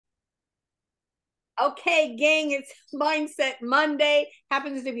Okay, gang, it's Mindset Monday.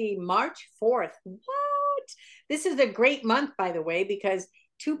 Happens to be March 4th. What? This is a great month, by the way, because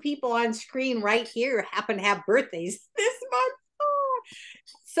two people on screen right here happen to have birthdays this month. Oh.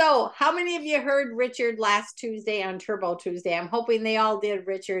 So, how many of you heard Richard last Tuesday on Turbo Tuesday? I'm hoping they all did,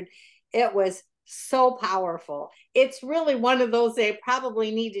 Richard. It was so powerful. It's really one of those they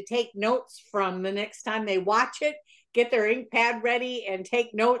probably need to take notes from the next time they watch it. Get their ink pad ready and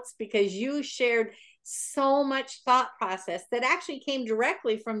take notes because you shared so much thought process that actually came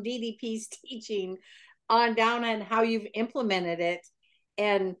directly from DDP's teaching on down on how you've implemented it.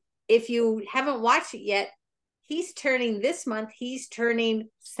 And if you haven't watched it yet, he's turning this month, he's turning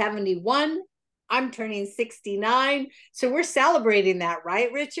 71. I'm turning 69. So we're celebrating that,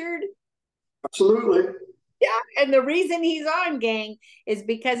 right, Richard? Absolutely. Yeah, and the reason he's on, gang, is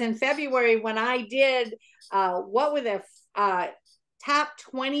because in February when I did what were the top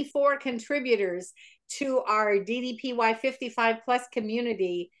 24 contributors to our DDPY 55 plus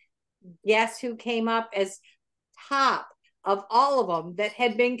community, guess who came up as top of all of them that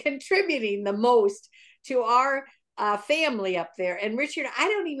had been contributing the most to our family up there? And Richard, I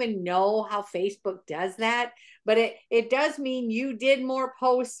don't even know how Facebook does that, but it does mean you did more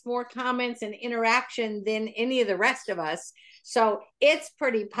posts, more comments, and interaction than any of the rest of us. So it's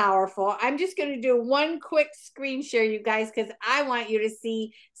pretty powerful. I'm just going to do one quick screen share, you guys, because I want you to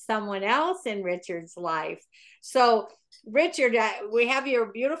see someone else in Richard's life. So Richard, we have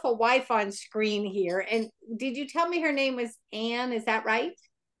your beautiful wife on screen here. And did you tell me her name was Anne? Is that right?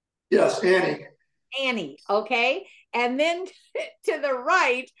 Yes, Annie. Annie, okay. And then to the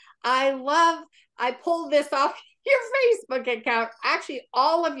right, I pulled this off your Facebook account. Actually,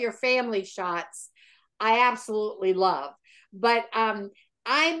 all of your family shots I absolutely love. But I'm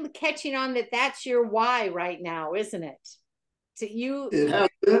catching on that that's your why right now, isn't it? To you. It has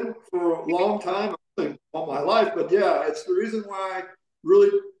been for a long time, all my life, but yeah, it's the reason why I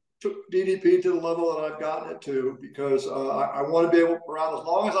really took DDP to the level that I've gotten it to, because I want to be able around as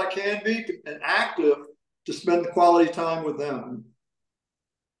long as I can be and active to spend the quality time with them.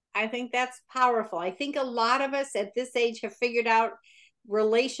 I think that's powerful. I think a lot of us at this age have figured out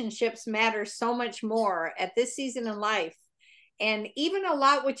relationships matter so much more at this season in life. And even a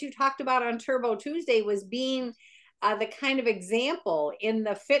lot what you talked about on Turbo Tuesday was being the kind of example in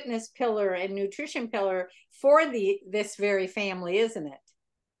the fitness pillar and nutrition pillar for this very family, isn't it?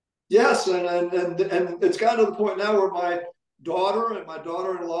 Yes, and it's gotten to the point now where my daughter and my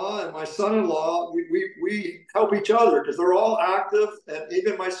daughter-in-law and my son-in-law, we help each other because they're all active. And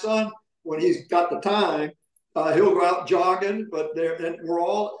even my son, when he's got the time, he'll go out jogging, but we're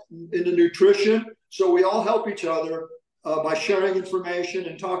all into nutrition. So we all help each other by sharing information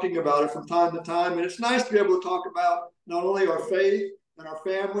and talking about it from time to time. And it's nice to be able to talk about not only our faith and our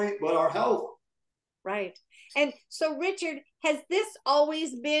family, but our health. Right. And so, Richard, has this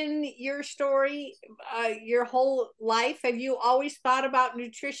always been your story, your whole life? Have you always thought about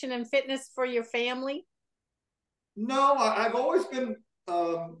nutrition and fitness for your family? No, I've always been,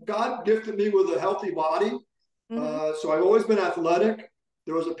 God gifted me with a healthy body. Mm-hmm. So I've always been athletic.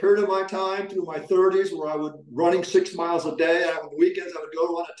 There was a period of my time through my 30s where I would running 6 miles a day. And on the weekends, I would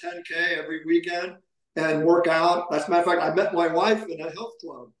go run a 10K every weekend and work out. As a matter of fact, I met my wife in a health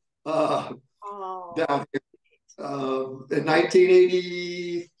club down here in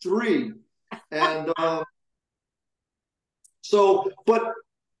 1983. And but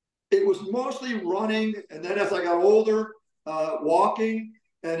it was mostly running. And then as I got older, walking.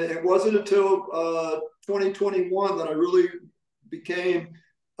 And it wasn't until 2021 that I really became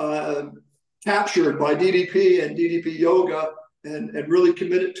captured by DDP and DDP yoga and really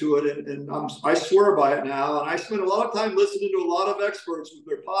committed to it. And I swear by it now. And I spend a lot of time listening to a lot of experts with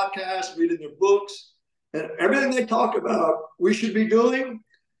their podcasts, reading their books, and everything they talk about we should be doing,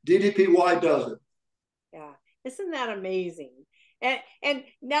 DDPY does it. Yeah. Isn't that amazing? And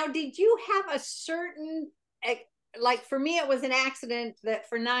now, did you have a certain, like for me, it was an accident that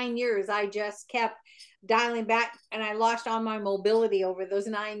for 9 years, I just kept dialing back and I lost all my mobility over those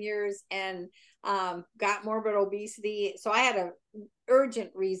 9 years and got morbid obesity. So I had an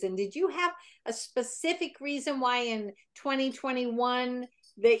urgent reason. Did you have a specific reason why in 2021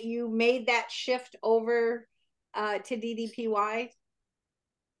 that you made that shift over to DDPY?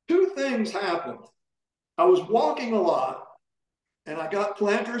 Two things happened. I was walking a lot and I got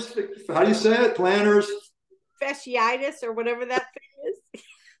planters. How do you say it? Planters. Fasciitis or whatever that thing is.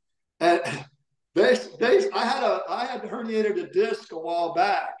 And I had herniated a disc a while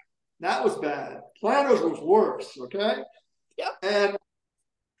back. That was bad. Planters was worse. Okay. Yep. And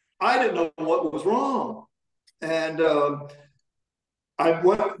I didn't know what was wrong. And I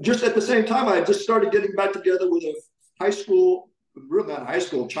went just at the same time. I just started getting back together with a not high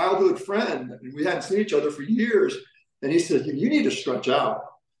school, childhood friend. And we hadn't seen each other for years. And he said, "You need to stretch out.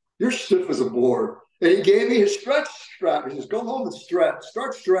 You're stiff as a board." And he gave me his stretch strap. He says, "Go home and stretch.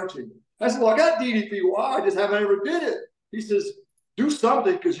 Start stretching." I said, "Well, I got DDPY. I just haven't ever did it." He says, "Do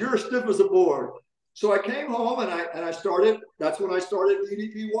something because you're as stiff as a board." So I came home and I started. That's when I started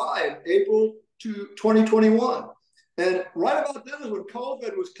DDPY in April 2021. And right about then is when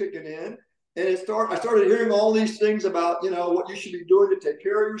COVID was kicking in, and I started hearing all these things about what you should be doing to take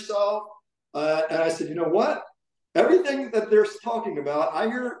care of yourself. And I said, you know what? Everything that they're talking about, I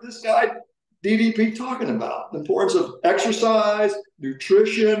hear this guy DDP talking about the importance of exercise,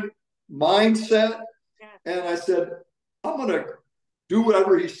 nutrition, mindset. And I said, I'm going to do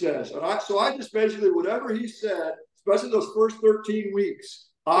whatever he says. So I just basically, whatever he said, especially those first 13 weeks,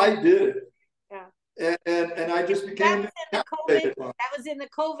 I did it. Yeah. And I just became. That was in the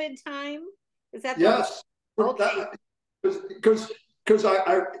COVID time? Is that yes. Okay. Because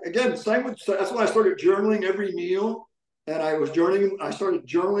I again, same with, that's when I started journaling every meal. And I started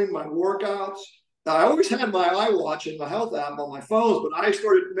journaling my workouts. Now, I always had my iWatch and my health app on my phones, but I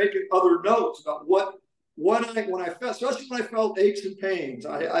started making other notes about when I felt, especially when I felt aches and pains.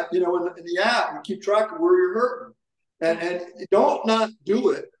 In the app, you keep track of where you're hurting, and don't not do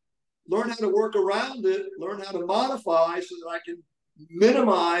it. Learn how to work around it. Learn how to modify so that I can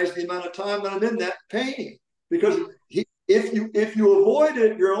minimize the amount of time that I'm in that pain. Because if you avoid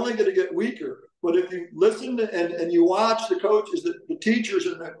it, you're only going to get weaker. But if you listen and you watch the coaches, the teachers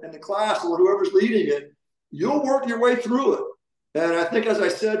in the class, or whoever's leading it, you'll work your way through it. And I think, as I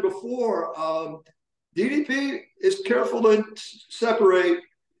said before, DDP is careful to separate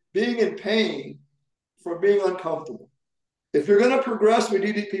being in pain from being uncomfortable. If you're going to progress with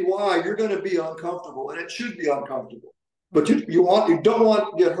DDPY, you're going to be uncomfortable, and it should be uncomfortable. But you don't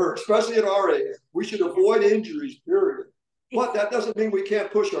want to get hurt, especially at our age. We should avoid injuries, period. But that doesn't mean we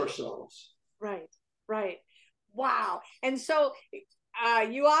can't push ourselves. Right. Wow. And so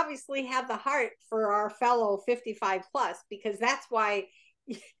you obviously have the heart for our fellow 55 plus, because that's why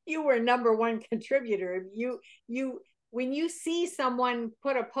you were number one contributor. When you see someone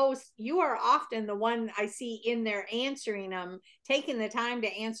put a post, you are often the one I see in there answering them, taking the time to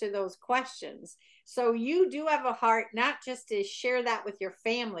answer those questions. So you do have a heart, not just to share that with your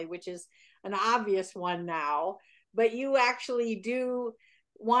family, which is an obvious one now, but you actually do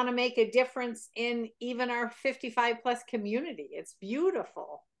want to make a difference in even our 55 plus community. It's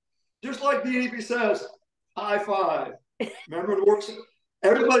beautiful. Just like DDP says, high five. Remember the works.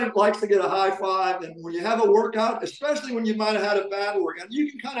 Everybody likes to get a high five. And when you have a workout, especially when you might have had a bad workout, you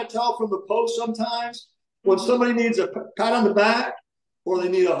can kind of tell from the post sometimes when somebody needs a pat on the back or they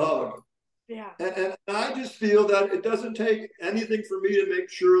need a hug. Yeah. And I just feel that it doesn't take anything for me to make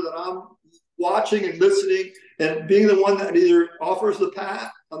sure that I'm watching and listening and being the one that either offers the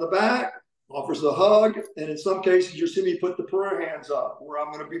pat on the back, offers the hug, and in some cases you see me put the prayer hands up where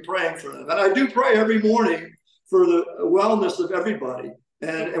I'm going to be praying for them. And I do pray every morning for the wellness of everybody.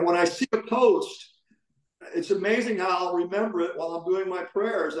 And when I see a post, it's amazing how I'll remember it while I'm doing my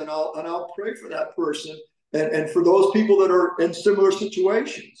prayers, and I'll pray for that person and for those people that are in similar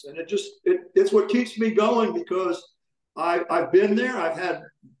situations. And it's what keeps me going, because I've been there. I've had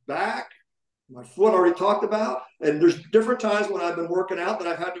back, my foot already talked about, and there's different times when I've been working out that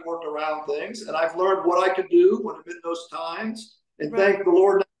I've had to work around things, and I've learned what I could do when I'm in those times. And thank the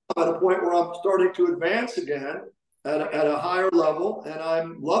Lord, now I'm at a point where I'm starting to advance again at a higher level, and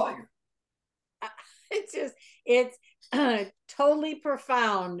I'm loving It's it. totally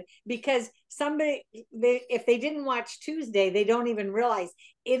profound, because if they didn't watch Tuesday, they don't even realize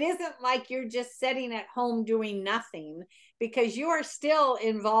it isn't like you're just sitting at home doing nothing, because you are still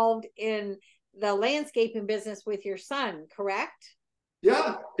involved in the landscaping business with your son, correct?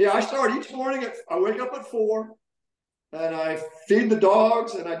 Yeah. I start each morning. I wake up at 4 and I feed the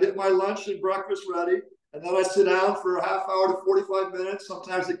dogs and I get my lunch and breakfast ready. And then I sit down for a half hour to 45 minutes.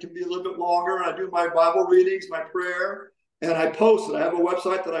 Sometimes it can be a little bit longer. And I do my Bible readings, my prayer, and I post it. I have a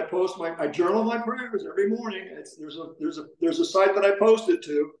website that I post I journal my prayers every morning. There's a site that I post it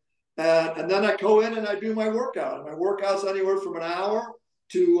to. And then I go in and I do my workout. And my workout's anywhere from an hour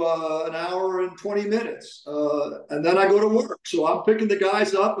to an hour and 20 minutes. And then I go to work. So I'm picking the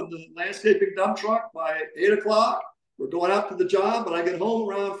guys up in the landscaping dump truck by 8 o'clock. We're going out to the job, and I get home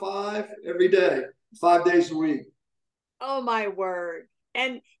around 5 every day, 5 days a week. Oh my word.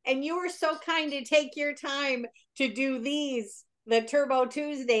 And you were so kind to take your time to do the Turbo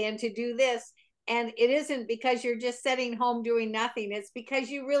Tuesday, and to do this. And it isn't because you're just sitting home doing nothing. It's because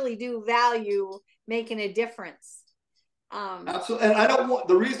you really do value making a difference. Absolutely. And I don't want,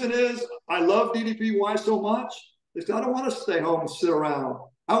 the reason is I love DDPY so much is I don't want to stay home and sit around.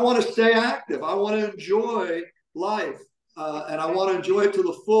 I want to stay active. I want to enjoy life. And I want to enjoy it to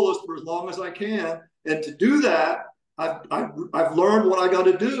the fullest for as long as I can. And to do that, I've learned what I got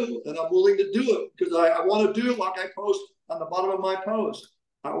to do, and I'm willing to do it because I want to do like I post on the bottom of my post.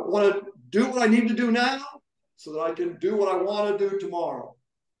 I want to do what I need to do now so that I can do what I want to do tomorrow.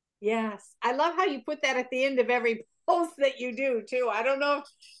 Yes. I love how you put that at the end of every post that you do too. I don't know if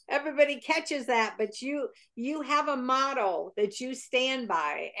everybody catches that, but you have a motto that you stand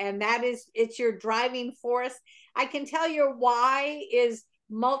by, and that is, it's your driving force. I can tell your why is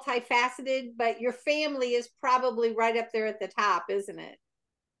multifaceted, but your family is probably right up there at the top, isn't it?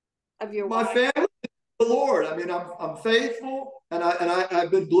 Of your My why. family, the Lord. I mean, I'm faithful, and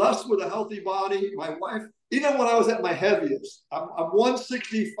I've been blessed with a healthy body. My wife, even when I was at my heaviest, I'm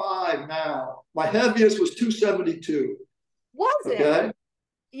 165 now. My heaviest was 272. Was it? Okay.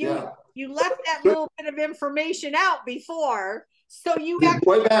 You Yeah. you left that little bit of information out before, so you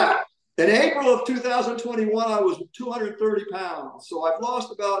actually Way back in April of 2021, I was 230 pounds. So I've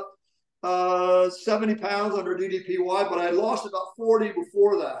lost about 70 pounds under DDPY, but I lost about 40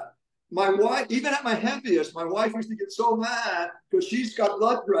 before that. My wife, even at my heaviest, my wife used to get so mad because she's got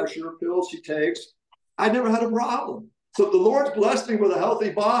blood pressure pills she takes. I never had a problem. So the Lord's blessed me with a healthy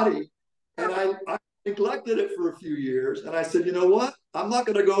body, and I neglected it for a few years. And I said, you know what? I'm not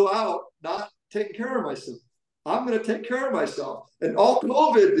going to go out not taking care of myself. I'm going to take care of myself. And all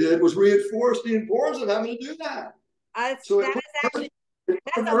COVID did was reinforce the importance of having to do that. So that is actually,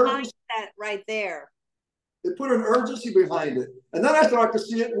 that's a mindset right there. It put an urgency behind it. And then I started to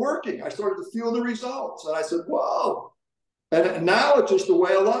see it working. I started to feel the results. And I said, whoa. And now it's just a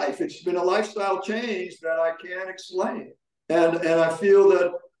way of life. It's been a lifestyle change that I can't explain. And I feel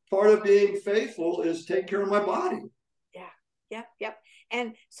that part of being faithful is taking care of my body. Yeah. Yep.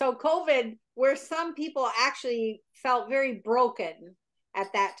 And so COVID, where some people actually felt very broken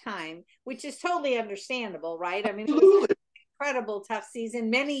at that time, which is totally understandable, right? I mean, it was an incredible tough season.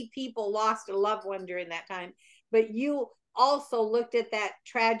 Many people lost a loved one during that time, but you also looked at that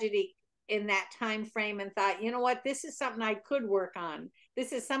tragedy in that time frame and thought, you know what, this is something I could work on.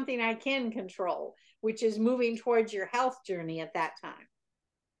 This is something I can control, which is moving towards your health journey at that time.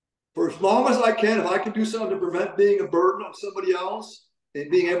 For as long as I can, if I can do something to prevent being a burden on somebody else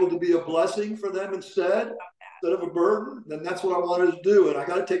and being able to be a blessing for them instead of a burden, then that's what I wanted to do. And I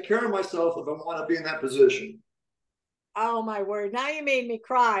got to take care of myself if I want to be in that position. Oh my word. Now you made me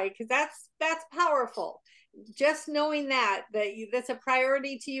cry, because that's powerful. Just knowing that's a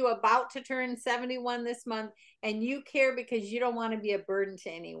priority to you, about to turn 71 this month, and you care because you don't want to be a burden to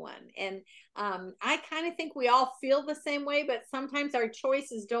anyone. And I kind of think we all feel the same way, but sometimes our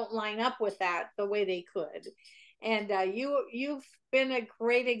choices don't line up with that the way they could. And you've been a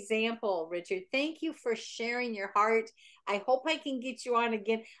great example, Richard. Thank you for sharing your heart. I hope I can get you on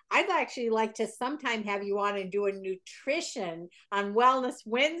again. I'd actually like to sometime have you on and do a nutrition on Wellness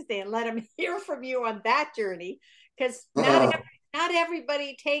Wednesday and let them hear from you on that journey, because not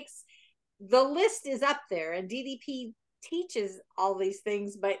everybody takes, the list is up there, and DDP teaches all these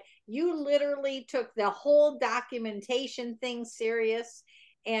things, but you literally took the whole documentation thing serious,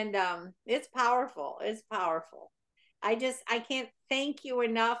 and it's powerful. It's powerful. I can't thank you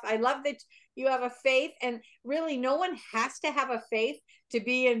enough. I love that you have a faith, and really no one has to have a faith to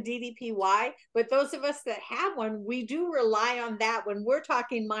be in DDPY, but those of us that have one, we do rely on that. When we're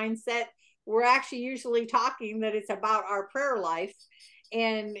talking mindset, we're actually usually talking that it's about our prayer life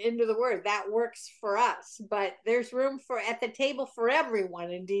and into the word. That works for us, but there's room at the table for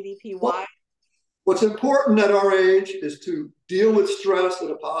everyone in DDPY. What's important at our age is to deal with stress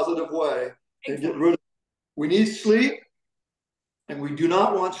in a positive way and get rid of it. We need sleep, and we do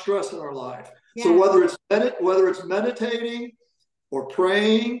not want stress in our life. Yeah. So whether it's meditating or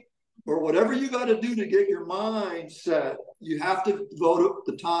praying or whatever you got to do to get your mind set, you have to devote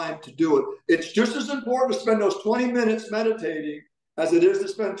the time to do it. It's just as important to spend those 20 minutes meditating as it is to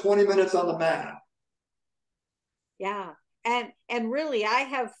spend 20 minutes on the mat. Yeah. And really, I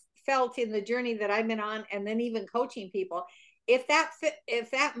have felt in the journey that I've been on, and then even coaching people, if that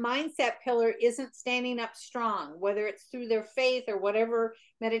mindset pillar isn't standing up strong, whether it's through their faith or whatever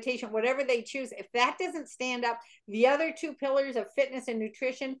meditation, whatever they choose, if that doesn't stand up, the other two pillars of fitness and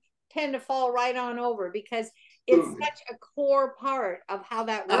nutrition tend to fall right on over, because it's such a core part of how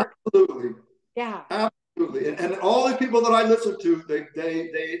that works. Absolutely. Yeah. Absolutely. And all the people that I listen to,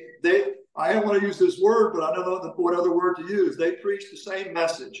 they I don't want to use this word, but I don't know what other word to use. They preach the same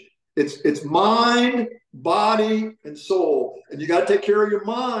message. It's mind, body, and soul. And you got to take care of your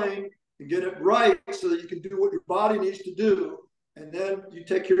mind and get it right so that you can do what your body needs to do. And then you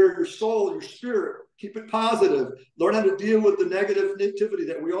take care of your soul, your spirit, keep it positive, learn how to deal with the negativity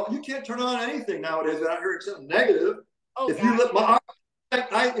that you can't turn on anything nowadays without hearing something negative. Oh, If God. you let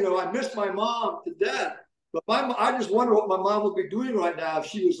I miss my mom to death, but I just wonder what my mom would be doing right now if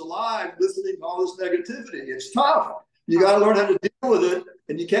she was alive, listening to all this negativity. It's tough. You got to learn how to deal with it,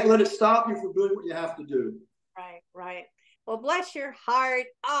 and you can't let it stop you from doing what you have to do. Right, right. Well, bless your heart.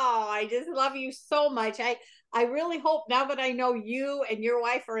 Oh, I just love you so much. I really hope now that I know you and your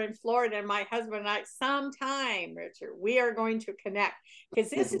wife are in Florida and my husband and I, sometime, Richard, we are going to connect, because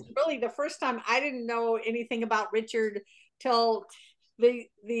this is really the first time. I didn't know anything about Richard till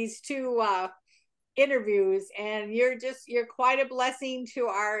these two interviews, and you're quite a blessing to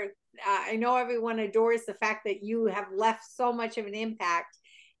our I know everyone adores the fact that you have left so much of an impact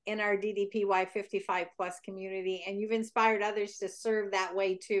in our DDPY 55 plus community, and you've inspired others to serve that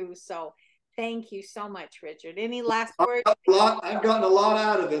way too. So thank you so much, Richard. Any last words? I've gotten a lot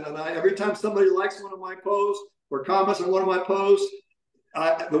out of it, and every time somebody likes one of my posts or comments on one of my posts,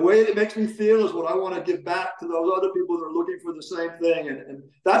 the way it makes me feel is what I want to give back to those other people that are looking for the same thing. And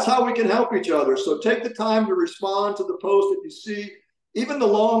that's how we can help each other. So take the time to respond to the post that you see, even the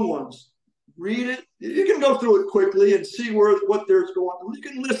long ones. Read it. You can go through it quickly and see what there's going on. You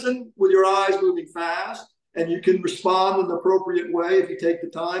can listen with your eyes moving fast, and you can respond in the appropriate way if you take the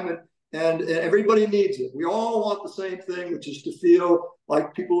time. And everybody needs it. We all want the same thing, which is to feel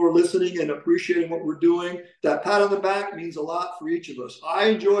like people are listening and appreciating what we're doing. That pat on the back means a lot for each of us. I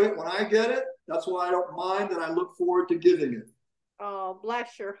enjoy it when I get it. That's why I don't mind, and I look forward to giving it. Oh,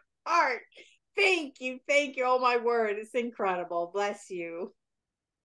 bless your heart. Thank you. Thank you. Oh, my word. It's incredible. Bless you.